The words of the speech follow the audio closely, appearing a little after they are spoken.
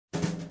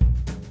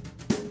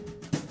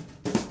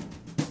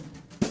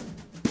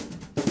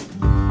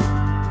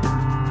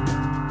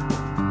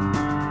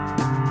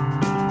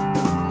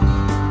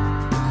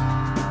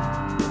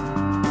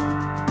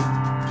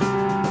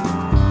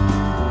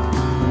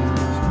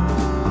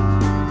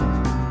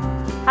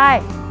Hi,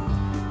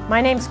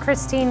 my name's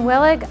Christine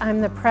Willig.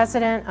 I'm the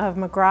president of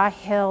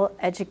McGraw-Hill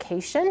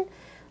Education,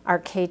 our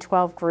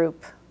K-12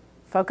 group,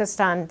 focused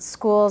on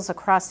schools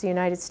across the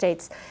United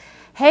States.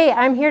 Hey,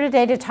 I'm here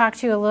today to talk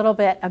to you a little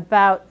bit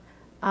about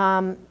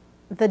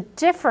the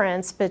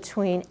difference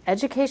between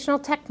educational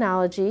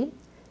technology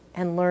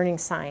and learning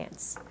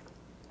science.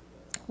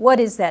 What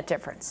is that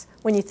difference?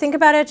 When you think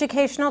about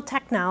educational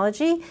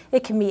technology,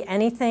 it can be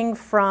anything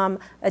from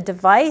a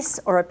device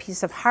or a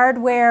piece of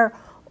hardware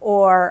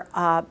or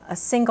a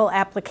single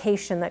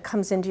application that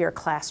comes into your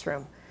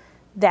classroom.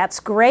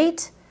 That's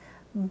great,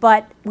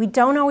 but we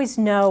don't always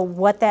know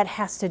what that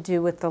has to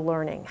do with the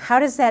learning. How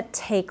does that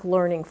take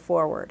learning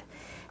forward?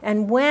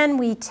 And when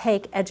we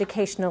take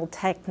educational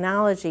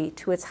technology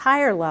to its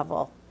higher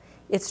level,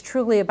 it's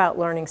truly about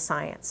learning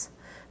science.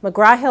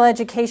 McGraw-Hill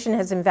Education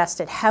has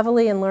invested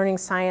heavily in learning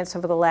science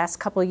over the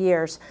last couple of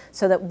years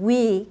so that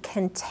we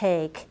can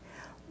take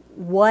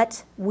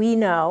what we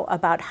know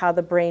about how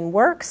the brain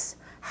works,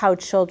 how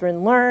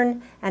children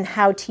learn, and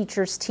how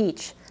teachers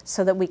teach,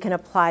 so that we can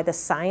apply the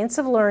science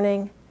of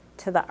learning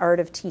to the art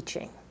of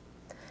teaching.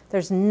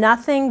 There's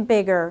nothing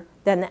bigger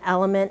than the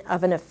element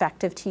of an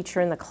effective teacher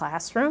in the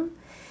classroom,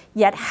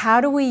 yet how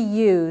do we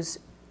use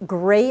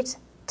great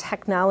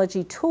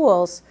technology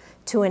tools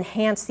to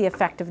enhance the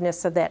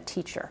effectiveness of that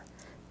teacher?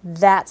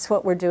 That's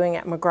what we're doing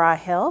at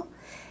McGraw-Hill,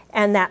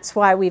 and that's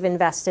why we've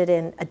invested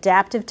in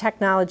adaptive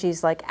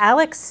technologies like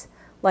ALEX,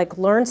 like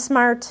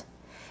LearnSmart,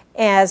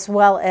 as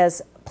well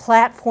as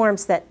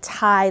platforms that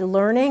tie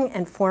learning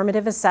and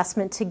formative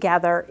assessment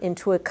together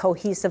into a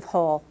cohesive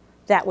whole.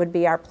 That would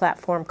be our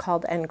platform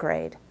called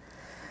nGrade.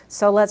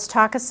 So let's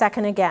talk a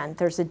second again.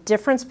 There's a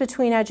difference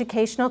between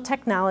educational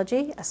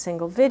technology, a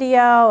single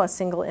video, a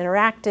single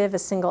interactive, a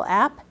single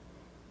app,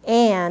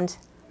 and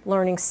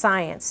learning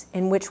science,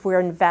 in which we're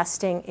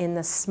investing in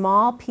the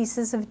small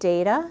pieces of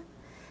data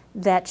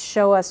that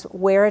show us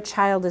where a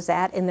child is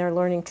at in their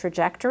learning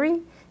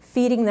trajectory,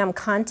 feeding them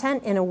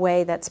content in a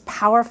way that's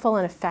powerful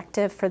and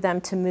effective for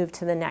them to move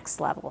to the next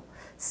level.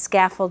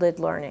 Scaffolded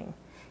learning,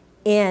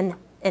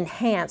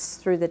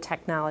 enhanced through the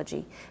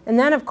technology. And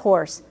then, of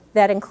course,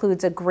 that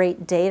includes a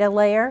great data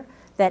layer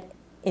that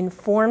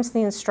informs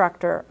the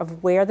instructor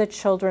of where the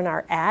children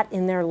are at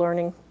in their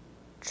learning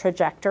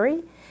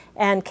trajectory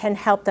and can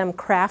help them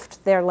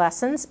craft their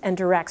lessons and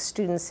direct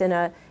students in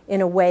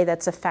a way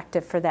that's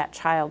effective for that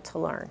child to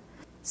learn.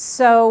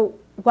 So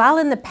while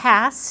in the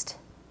past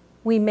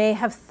we may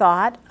have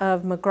thought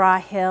of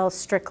McGraw-Hill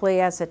strictly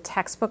as a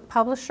textbook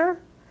publisher,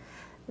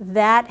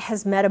 that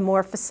has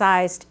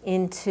metamorphosized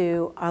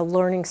into a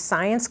learning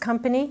science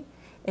company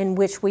in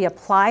which we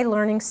apply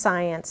learning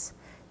science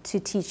to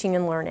teaching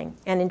and learning.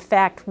 And in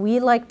fact, we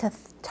like to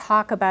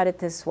talk about it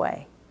this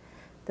way: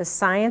 the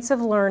science of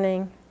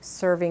learning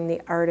serving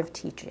the art of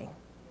teaching.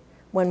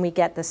 When we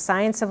get the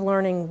science of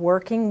learning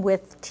working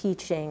with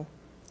teaching,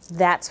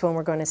 that's when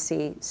we're going to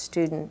see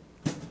student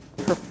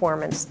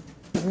performance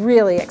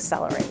really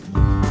accelerate.